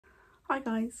Hi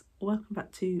guys, welcome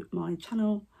back to my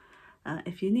channel.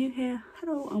 If you're new here,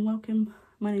 hello and welcome.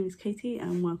 My name is Katie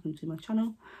and welcome to my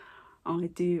channel. I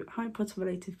do Harry Potter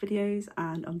related videos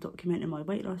and I'm documenting my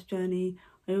weight loss journey.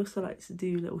 I also like to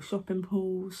do little shopping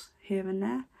hauls here and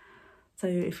there. So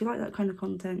if you like that kind of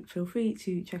content, feel free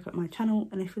to check out my channel,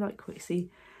 and if you like what you see,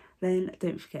 then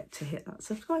don't forget to hit that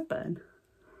subscribe button.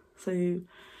 So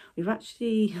we've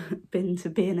actually been to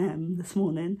B&M this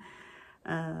morning.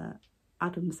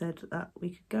 Adam said that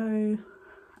we could go,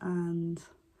 and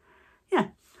yeah,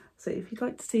 so if you'd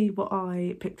like to see what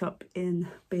I picked up in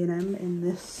B&M in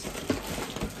this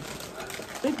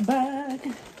big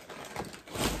bag,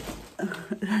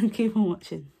 then keep on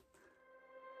watching.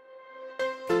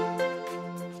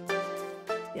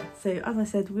 Yeah, so as I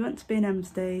said, we went to B&M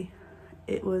today.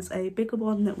 It was a bigger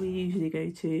one that we usually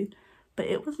go to, but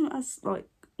it wasn't as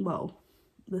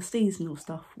the seasonal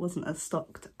stuff wasn't as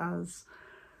stocked as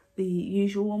the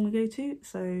usual one we go to.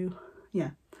 So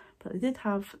yeah, but they did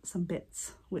have some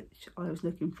bits which I was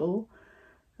looking for.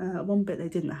 One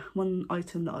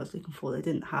item that I was looking for they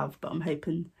didn't have, but I'm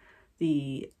hoping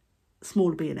the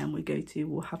smaller B&M we go to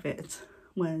will have it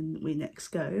when we next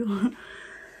go.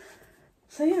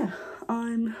 So yeah,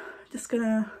 I'm just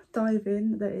gonna dive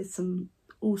in. There is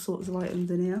all sorts of items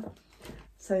in here.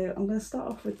 So I'm gonna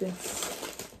start off with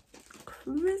this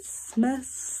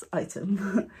Christmas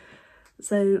item.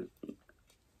 So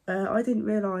I didn't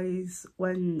realise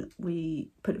when we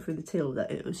put it through the till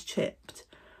that it was chipped,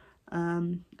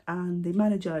 and the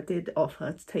manager did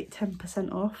offer to take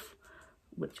 10% off,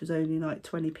 which was only like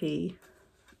 20p,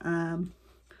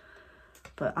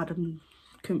 but Adam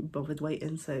couldn't be bothered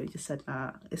waiting, so he just said,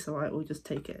 nah, it's alright, we'll just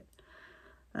take it.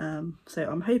 So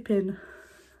I'm hoping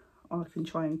I can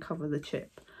try and cover the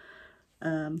chip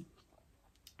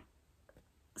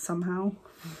somehow.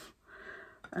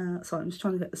 So I'm just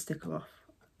trying to get the sticker off.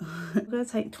 I'm going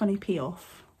to take 20p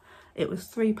off. It was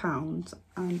 £3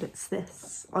 and it's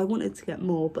this. I wanted to get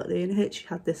more, but they only actually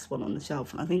had this one on the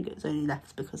shelf, and I think it was only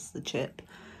left because of the chip.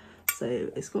 So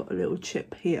it's got a little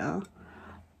chip here,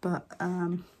 but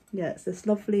yeah, it's this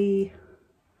lovely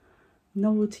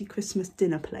novelty Christmas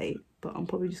dinner plate, but I'm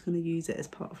probably just going to use it as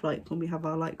part of like when we have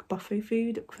our like buffet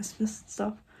food at Christmas and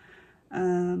stuff.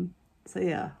 So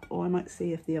yeah, or I might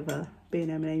see if the other B&M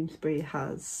and Amesbury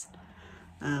has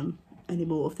any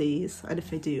more of these, and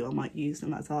if they do, I might use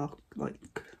them as our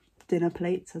like dinner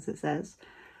plates, as it says.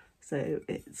 So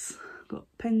it's got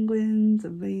penguins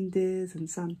and reindeers and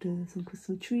Santas and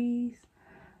Christmas trees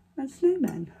and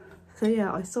snowmen. So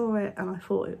yeah, I saw it and I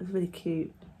thought it was really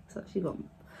cute. It's actually got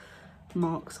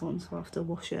marks on, so I have to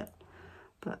wash it.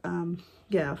 But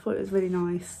yeah, I thought it was really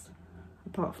nice,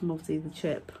 apart from obviously the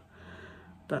chip.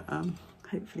 But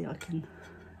hopefully I can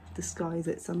disguise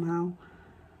it somehow.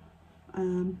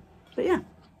 But yeah,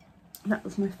 that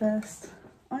was my first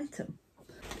item.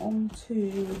 On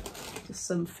to just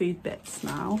some food bits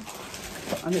now.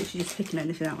 I'm literally just picking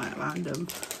anything out at random.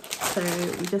 So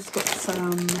we just got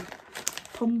some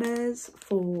pom bears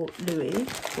for Louis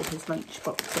for his lunch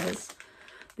boxes.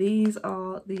 These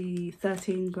are the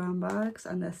 13-gram bags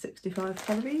and they're 65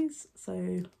 calories,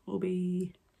 so will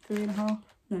be 3.5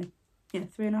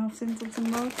 Syns on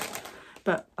some more.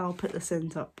 But I'll put the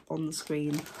Syns up on the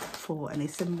screen for any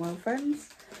Simwell friends.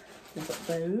 We've got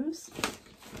those.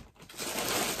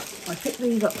 I picked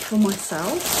these up for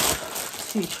myself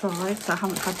to try because I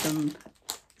haven't had them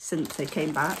since they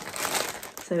came back.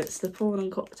 So it's the prawn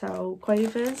and cocktail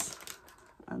quavers,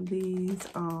 and these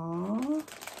are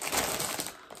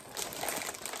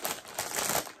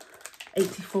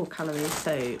 84 calories,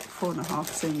 so 4.5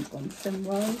 Syns on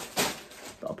Simwell.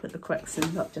 But I'll put the correct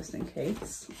Syns up just in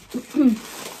case.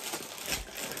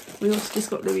 We also just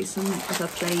got Louis some other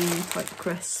plain type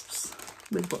crisps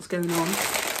with what's going on.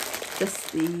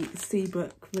 Just the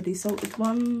Seabrook really salted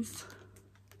ones.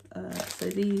 So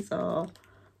these are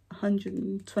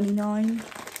 129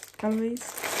 calories.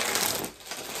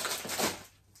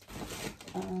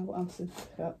 What else did I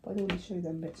pick up? I don't want to show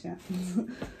them bits yet.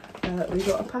 We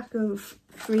got a pack of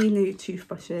 3 new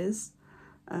toothbrushes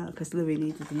because Louis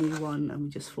needed a new one, and we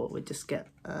just thought we'd just get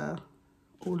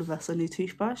all of us a new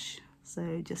toothbrush.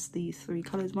 So just these 3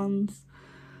 coloured ones,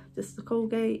 just the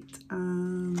Colgate,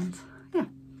 and yeah.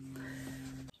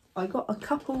 I got a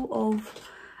couple of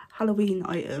Halloween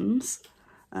items.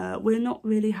 We're not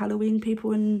really Halloween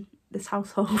people in this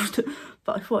household,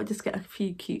 but I thought I'd just get a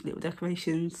few cute little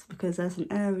decorations because there's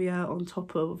an area on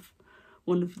top of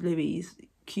one of Louis's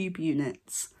cube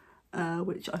units,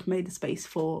 which I've made a space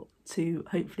for to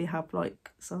hopefully have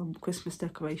like some Christmas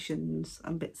decorations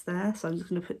and bits there. So I'm just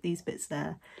going to put these bits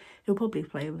there. He'll probably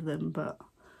play with them, but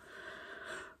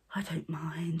I don't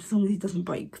mind as long as he doesn't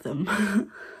break them.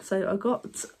 So I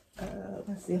got,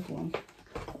 where's the other one?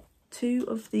 2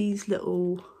 of these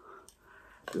little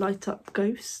light up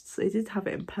ghosts. They did have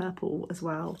it in purple as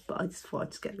well, but I just thought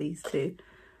I'd just get these 2.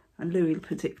 And Louis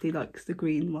particularly likes the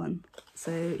green one.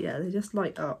 So yeah, they just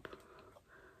light up.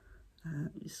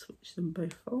 Just switch them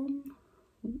both on.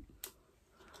 I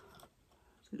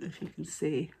don't know if you can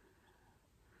see.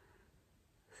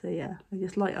 So yeah, they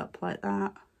just light up like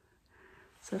that.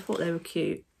 So I thought they were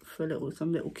cute for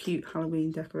some little cute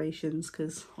Halloween decorations,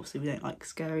 because obviously we don't like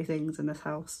scary things in this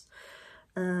house.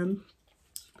 So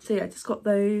yeah, I just got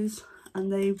those,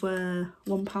 and they were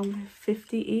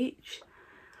 £1.50 each.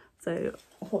 So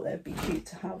I thought they'd be cute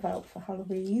to have out for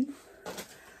Halloween.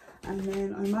 And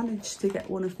then I managed to get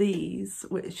one of these,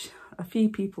 which a few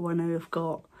people I know have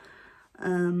got.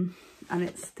 And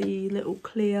it's the little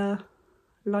clear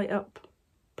light up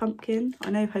pumpkin. I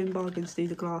know Home Bargains do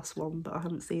the glass one, but I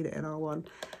haven't seen it in our one.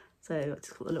 So I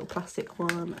just got the little plastic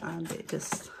one, and it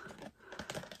just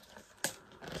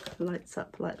lights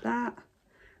up like that,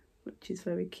 which is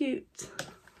very cute.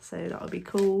 So that would be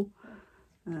cool.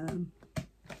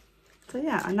 So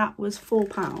yeah, and that was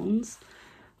 £4,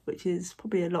 which is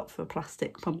probably a lot for a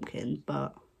plastic pumpkin,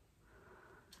 but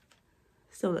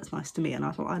still looks nice to me, and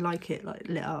I thought I like it like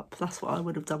lit up. That's what I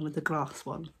would have done with the glass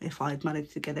one if I'd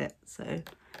managed to get it. So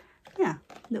yeah,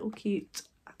 little cute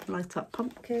light up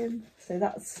pumpkin. So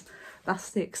that's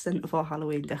the extent of our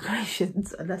Halloween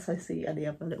decorations, unless I see any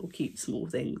other little cute small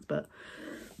things. But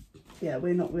yeah,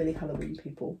 we're not really Halloween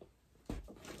people.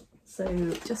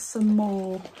 So just some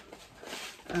more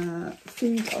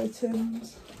food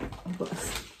items. I've got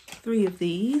 3 of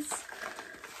these.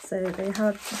 So they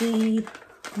had the,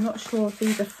 I'm not sure if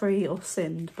these are free or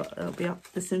Syns, but it'll be up,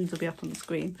 the Syns will be up on the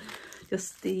screen.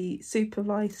 Just the super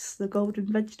rice, the golden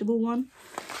vegetable one,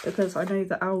 because I know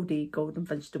the Aldi golden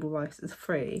vegetable rice is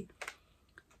free,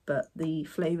 but the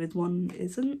flavoured one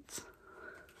isn't.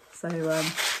 So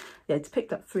yeah, just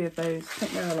picked up 3 of those. I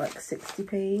think they were like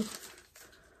 60p.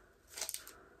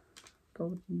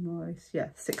 Golden rice, yeah,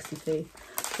 60p.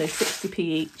 So 60p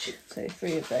each, so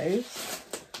 3 of those,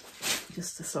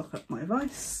 just to stock up my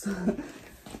rice.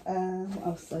 What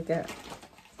else did I get?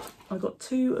 I got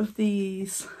 2 of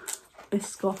these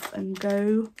Biscoff and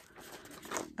Go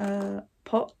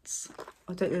pots.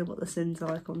 I don't know what the Syns are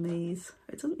like on these.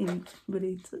 It doesn't even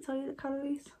really, does it tell you the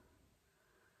calories?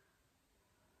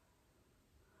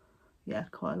 Yeah,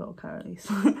 quite a lot of calories.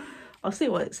 I'll see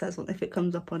what it says if it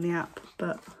comes up on the app,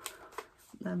 but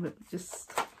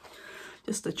just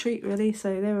a treat really.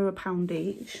 So they were £1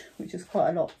 each, which is quite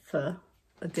a lot for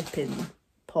a dipping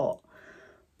pot,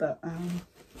 but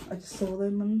I just saw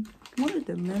them and wanted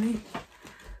them really.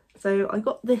 So I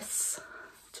got this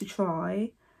to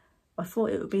try. I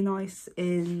thought it would be nice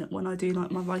when I do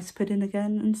like my rice pudding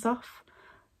again and stuff.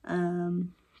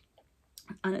 And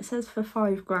it says for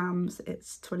 5 grams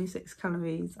it's 26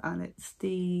 calories, and it's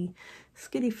the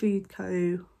Skinny Food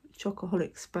Co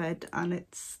chocoholic spread, and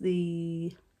it's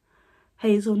the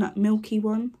hazelnut milky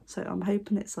one. So I'm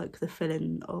hoping it's like the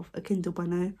filling of a Kinder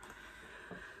Bueno.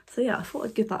 So yeah, I thought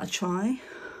I'd give that a try.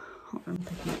 I'm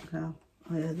picking up now.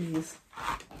 Oh yeah, these.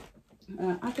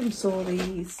 Adam saw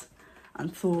these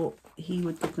and thought he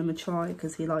would give them a try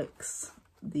because he likes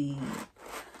the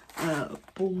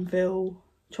Bourneville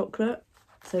chocolate.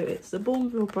 So it's the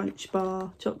Bourneville brunch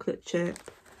bar chocolate chip.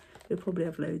 You'll probably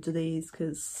have loads of these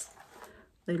because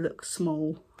they look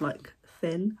small, like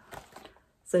thin.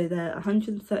 So they're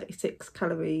 136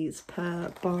 calories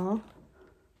per bar.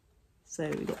 So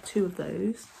we got 2 of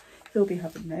those. He'll be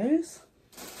having those.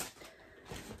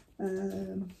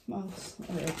 What else?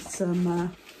 Oh, yeah,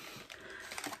 some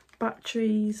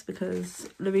batteries, because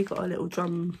Louis got a little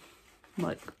drum,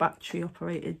 like battery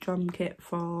operated drum kit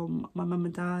from my mum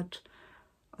and dad.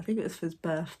 I think it was for his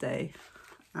birthday,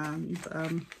 and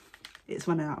it's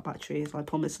running out of batteries. I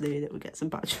promised Louis that we'd get some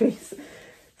batteries,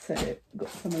 so got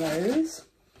some of those.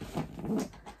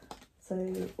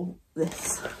 So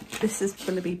this is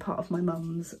going to be part of my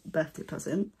mum's birthday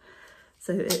present.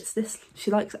 So it's this,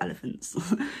 she likes elephants.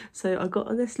 So I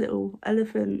got this little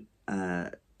elephant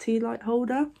tea light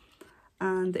holder,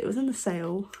 and it was in the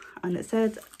sale, and it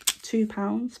said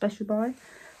 £2 special buy,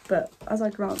 but as I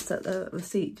glanced at the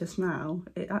receipt just now,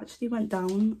 it actually went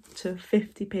down to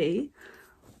 50p.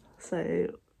 So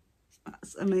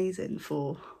that's amazing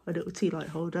for a little tea light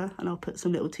holder, and I'll put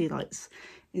some little tea lights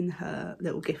in her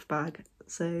little gift bag.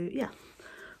 So yeah,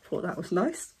 thought that was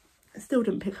nice. I still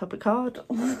didn't pick up a card.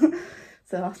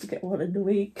 So I'll have to get one in the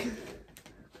week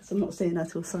because I'm not seeing her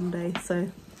till Sunday. So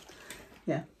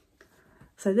yeah.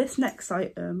 So this next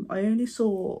item, I only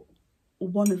saw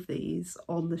one of these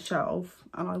on the shelf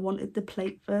and I wanted the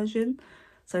plate version,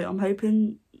 so I'm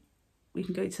hoping we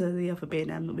can go to the other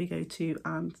B&M that we go to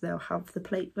and they'll have the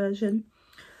plate version.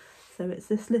 So it's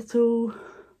this little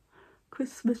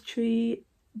Christmas tree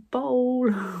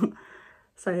bowl.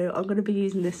 So I'm going to be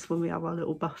using this when we have our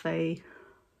little buffet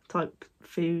type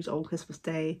food on Christmas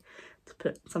Day, to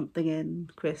put something in,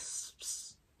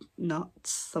 crisps,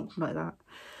 nuts, something like that.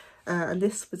 And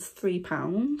this was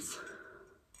 £3.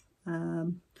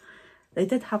 They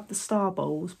did have the star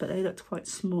bowls, but they looked quite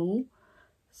small.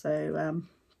 So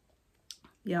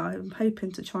yeah, I'm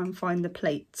hoping to try and find the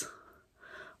plate.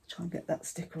 I'll try and get that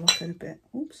sticker off in a bit.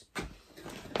 Oops.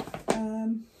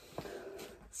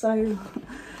 So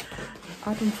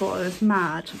Adam thought I was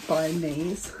mad buying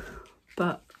these,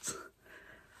 but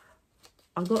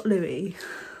I got Louis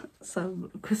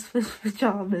some Christmas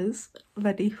pyjamas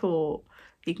ready for,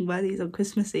 he can wear these on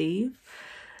Christmas Eve.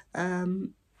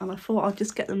 And I thought I'd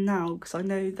just get them now because I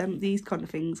know these kind of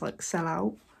things like sell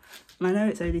out. And I know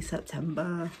it's only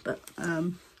September, but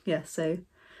yeah, so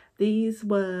these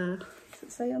were, does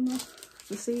it say on the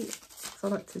receipt? So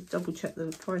I like to double check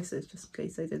the prices just in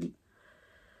case they didn't.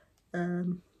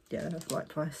 Yeah, that's the right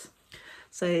price.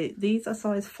 So these are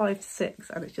size 5 to 6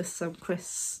 and it's just some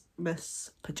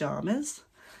Christmas pyjamas.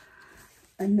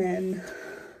 And then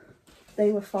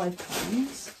they were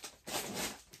 £5.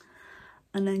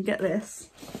 And then get this.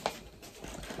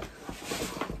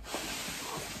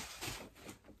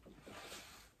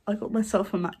 I got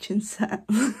myself a matching set.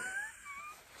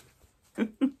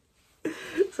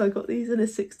 So I got these in a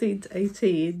 16 to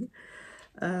 18.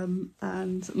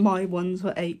 And my ones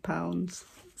were £8.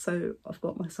 So I've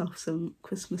got myself some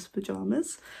Christmas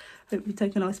pyjamas. Hope you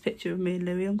take a nice picture of me and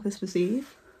Louis on Christmas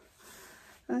Eve.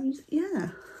 And yeah,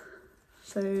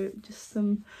 so just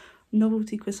some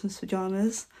novelty Christmas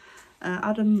pyjamas.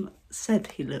 Adam said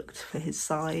he looked for his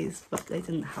size, but they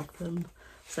didn't have them.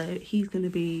 So he's going to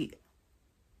be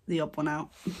the odd one out.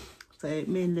 So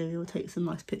me and Louis will take some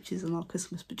nice pictures in our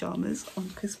Christmas pyjamas on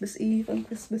Christmas Eve and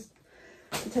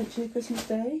potentially Christmas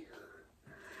Day.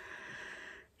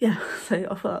 Yeah, so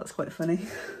I thought that was quite funny.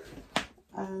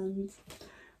 And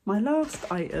my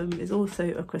last item is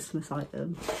also a Christmas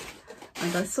item.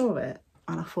 And I saw it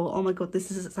and I thought, oh my god, this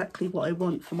is exactly what I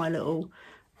want for my little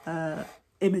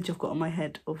image I've got on my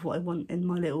head of what I want in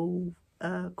my little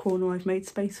corner I've made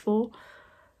space for.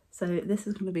 So this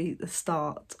is going to be the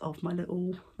start of my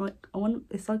little, like,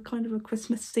 it's like kind of a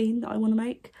Christmas scene that I want to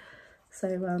make.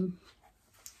 So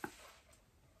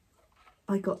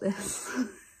I got this.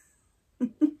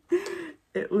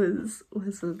 It was,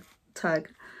 where's the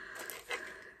tag?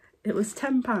 It was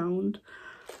 £10,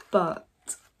 but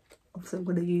obviously I'm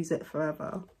going to use it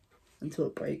forever until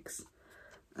it breaks.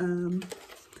 Does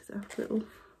it have a little,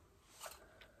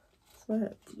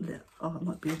 oh, it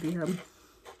might be the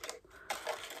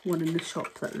one in the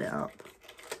shop that lit up,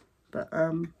 but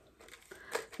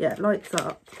yeah, it lights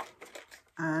up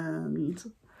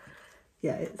and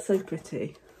yeah, it's so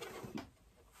pretty.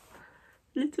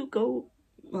 Little gold,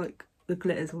 like the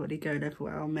glitter's already going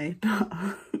everywhere on me, but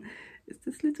it's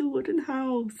this little wooden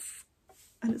house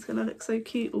and it's gonna look so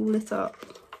cute all lit up.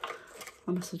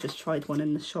 I must have just tried one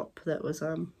in the shop that was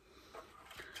had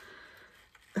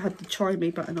the try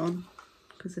me button on,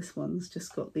 because this one's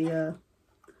just got the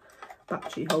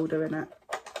battery holder in it,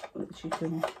 which you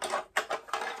can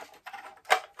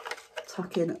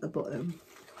tuck in at the bottom.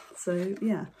 So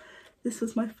yeah, this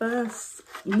was my first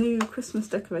new Christmas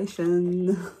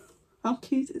decoration. How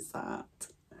cute is that?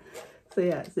 So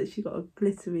yeah, it's literally got a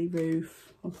glittery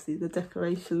roof, obviously the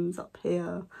decorations up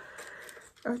here,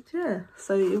 and yeah,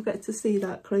 so you'll get to see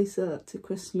that closer to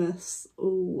Christmas,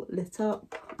 all lit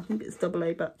up. I think it's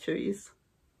AA batteries,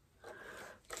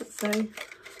 let's say.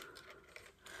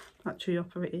 Battery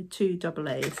operated, 2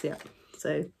 AA's, yeah.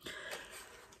 So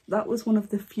that was one of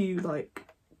the few like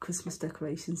Christmas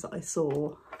decorations that I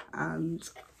saw. And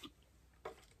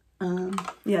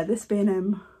yeah, this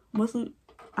B&M wasn't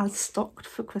as stocked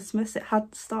for Christmas. It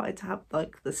had started to have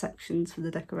like the sections for the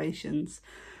decorations,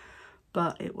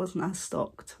 but it wasn't as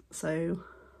stocked. So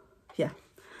yeah,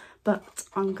 but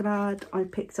I'm glad I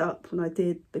picked up when I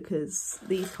did, because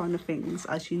these kind of things,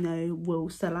 as you know, will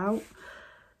sell out.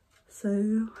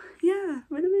 So yeah,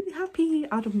 really happy.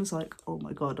 Adam was like, oh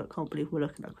my god, I can't believe we're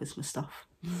looking at Christmas stuff.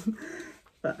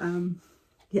 But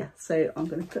yeah, so I'm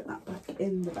going to put that back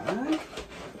in the bag.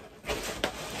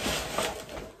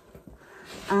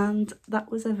 And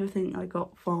that was everything I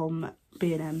got from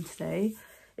B&M today.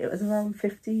 It was around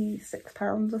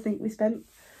 £56 I think we spent.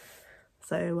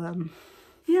 So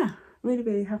yeah,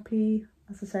 really happy.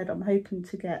 As I said, I'm hoping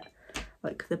to get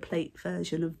like the plate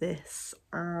version of this,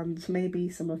 and maybe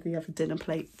some of the other dinner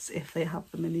plates if they have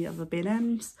them in the other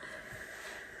B&Ms.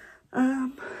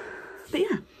 But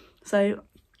yeah, so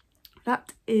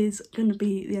that is going to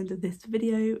be the end of this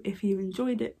video. If you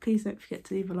enjoyed it, please don't forget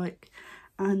to leave a like,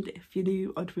 and if you're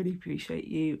new, I'd really appreciate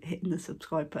you hitting the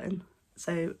subscribe button.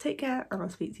 So take care, and I'll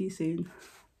speak to you soon.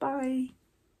 Bye.